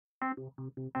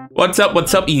What's up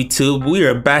YouTube? We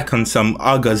are back on some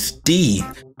Agust D.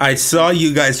 I saw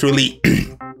you guys really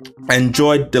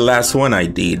enjoyed the last one I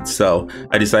did, so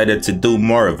I decided to do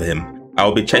more of him.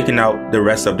 I'll be checking out the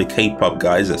rest of the K-pop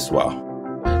guys as well.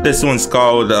 This one's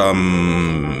called I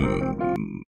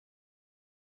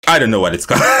don't know what it's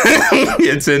called.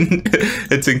 it's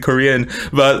in Korean,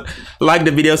 but like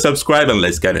the video, subscribe, and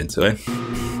let's get into it.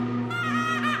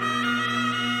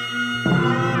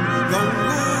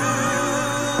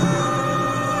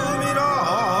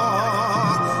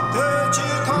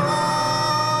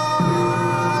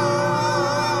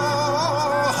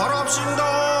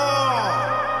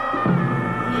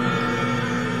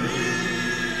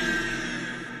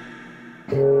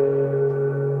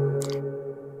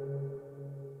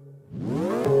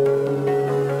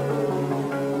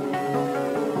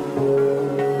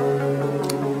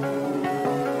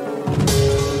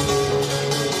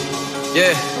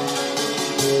 Yeah.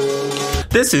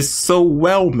 This is so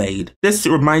well made. This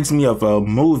reminds me of a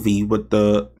movie with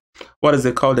the, what is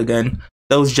it called again?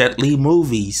 Those Jet Li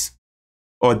movies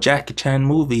or Jackie Chan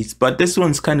movies. But this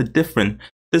one's kind of different.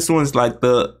 This one's like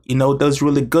the, you know, those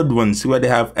really good ones where they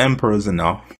have emperors and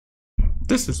all.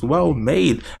 This is well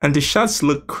made. And the shots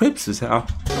look crisp as hell.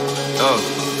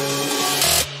 Oh.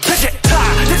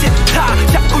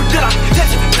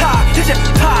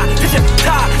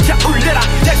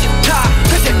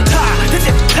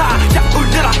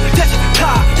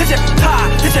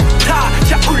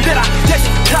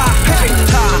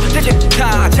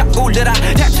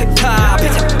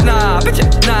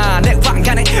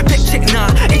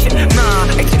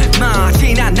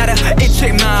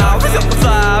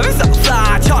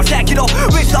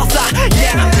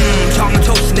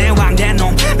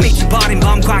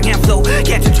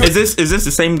 Is this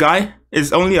the same guy?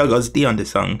 It's only Agust D on the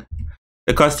song.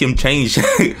 The costume changed.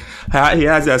 He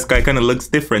has this guy, kind of looks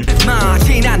different.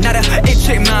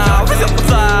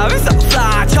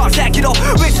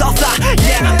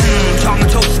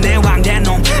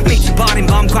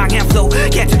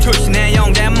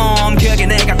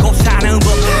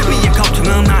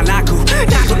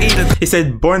 He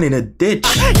said born in a ditch.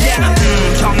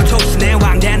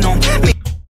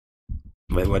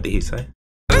 Wait, what did he say?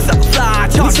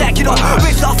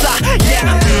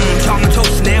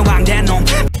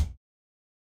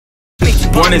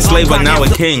 Born a slave but now a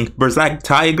king. Berserk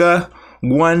Tiger,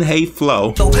 one hey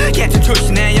flow.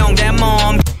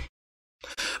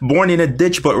 Born in a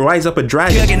ditch but rise up a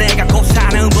dragon.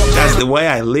 That's the way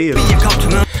I live.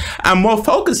 I'm more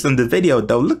focused on the video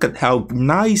though. Look at how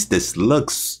nice this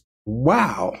looks.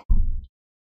 Wow.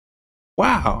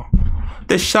 Wow.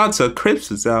 The shots are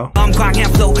crisp as hell.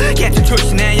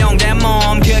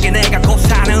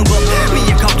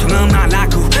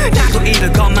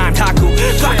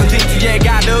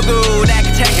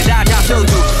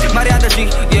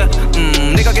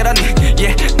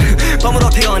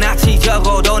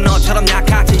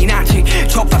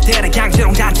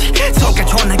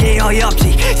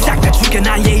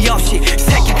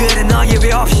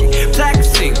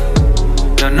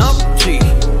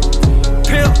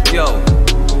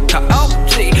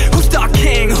 Who's the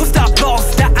king? Who's the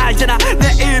boss? 다 알잖아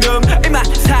내 이름 이만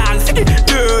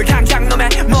상식이들 당장 놈의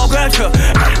목을 쳐.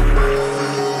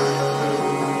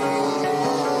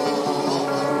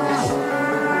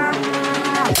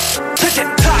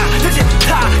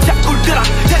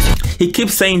 He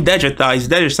keeps saying Daechwita. Is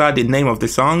Daechwita the name of the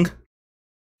song?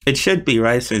 It should be,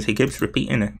 right? Since he keeps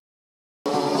repeating it.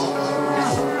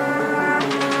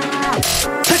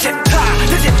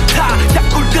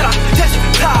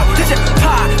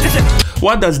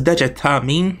 What does Daechwita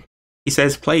mean? He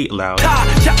says play it loud.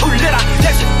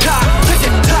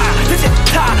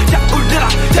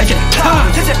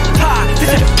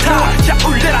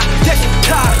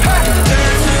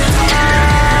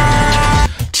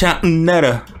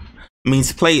 Chaunetta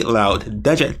means play it loud.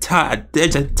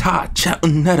 Daechwita,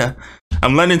 Chaunetta.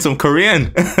 I'm learning some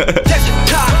Korean.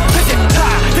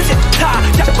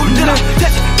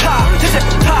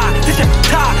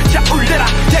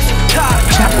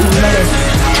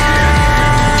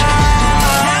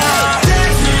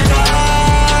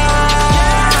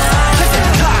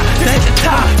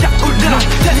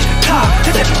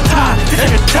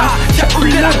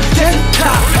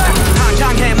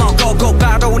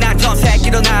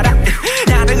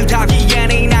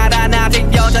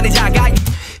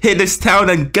 Hit this town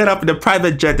and get up in the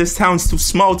private jet. This town's too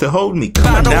small to hold me.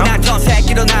 Come on now.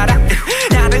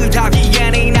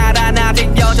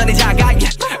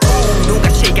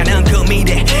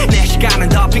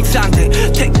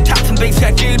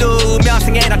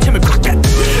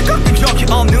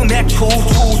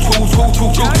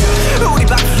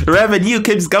 Revenue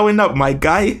keeps going up, my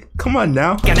guy. Come on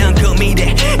now.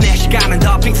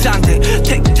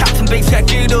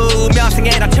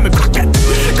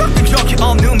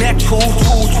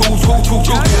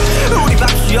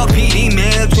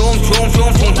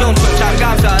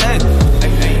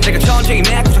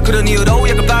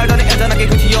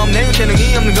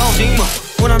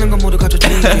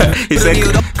 He said,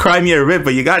 cry me a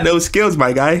river. You got no skills,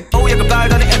 my guy.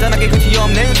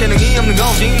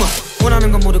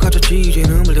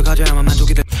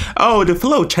 Oh, the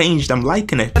flow changed. I'm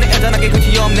liking it.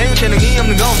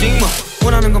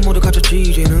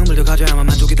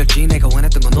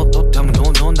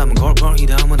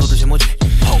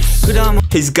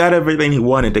 He's got everything he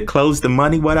wanted. The clothes, the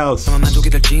money, what else? I'm a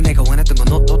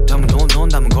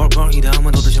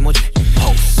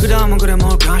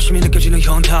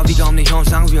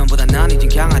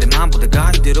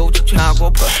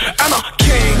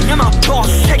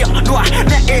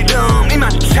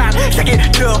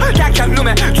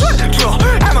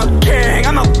king,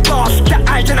 I'm a boss.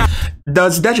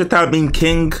 Does Daechwita mean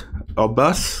king or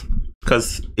boss?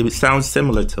 Because it sounds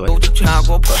similar to it. I'm a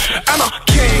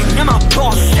king, I'm a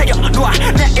boss.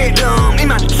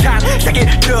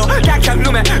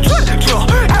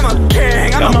 I'm a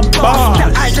king, I'm a boss.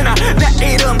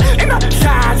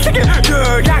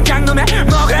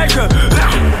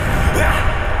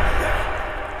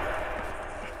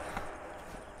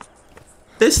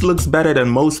 This looks better than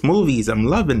most movies. I'm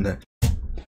loving it.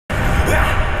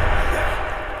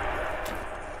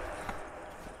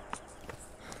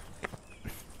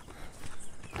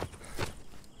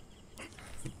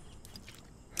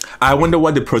 I wonder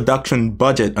what the production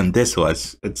budget on this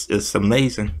was. It's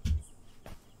amazing.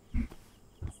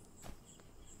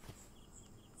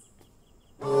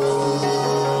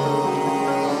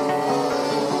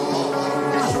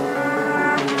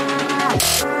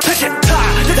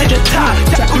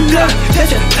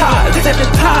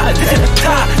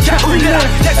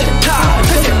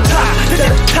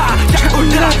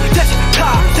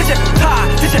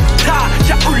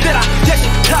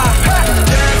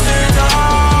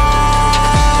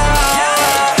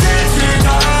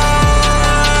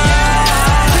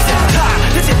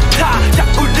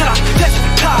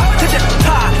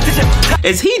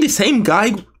 Is he the same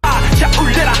guy?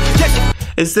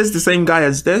 Is this the same guy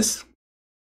as this?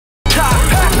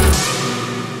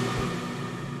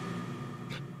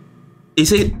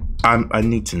 Is it? I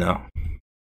need to know.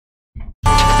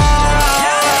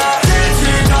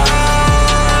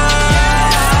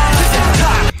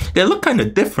 They look kind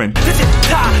of different.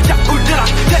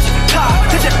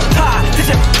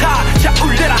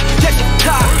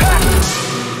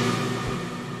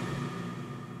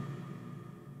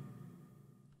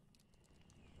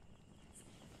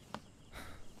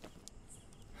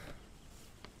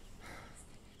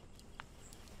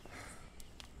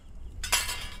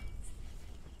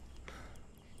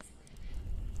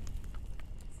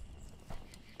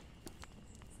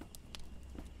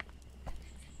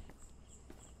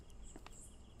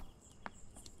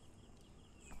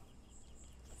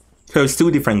 So it's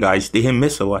two different guys. Did he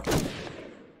miss or what?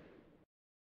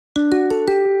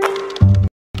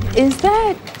 Is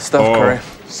that Stuff Curry?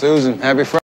 Susan, happy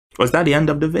Friday. Was that the end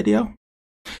of the video?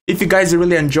 If you guys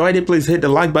really enjoyed it, please hit the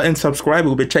like button, subscribe.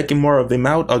 We'll be checking more of him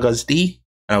out, Agust D.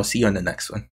 And I'll see you on the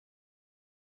next one.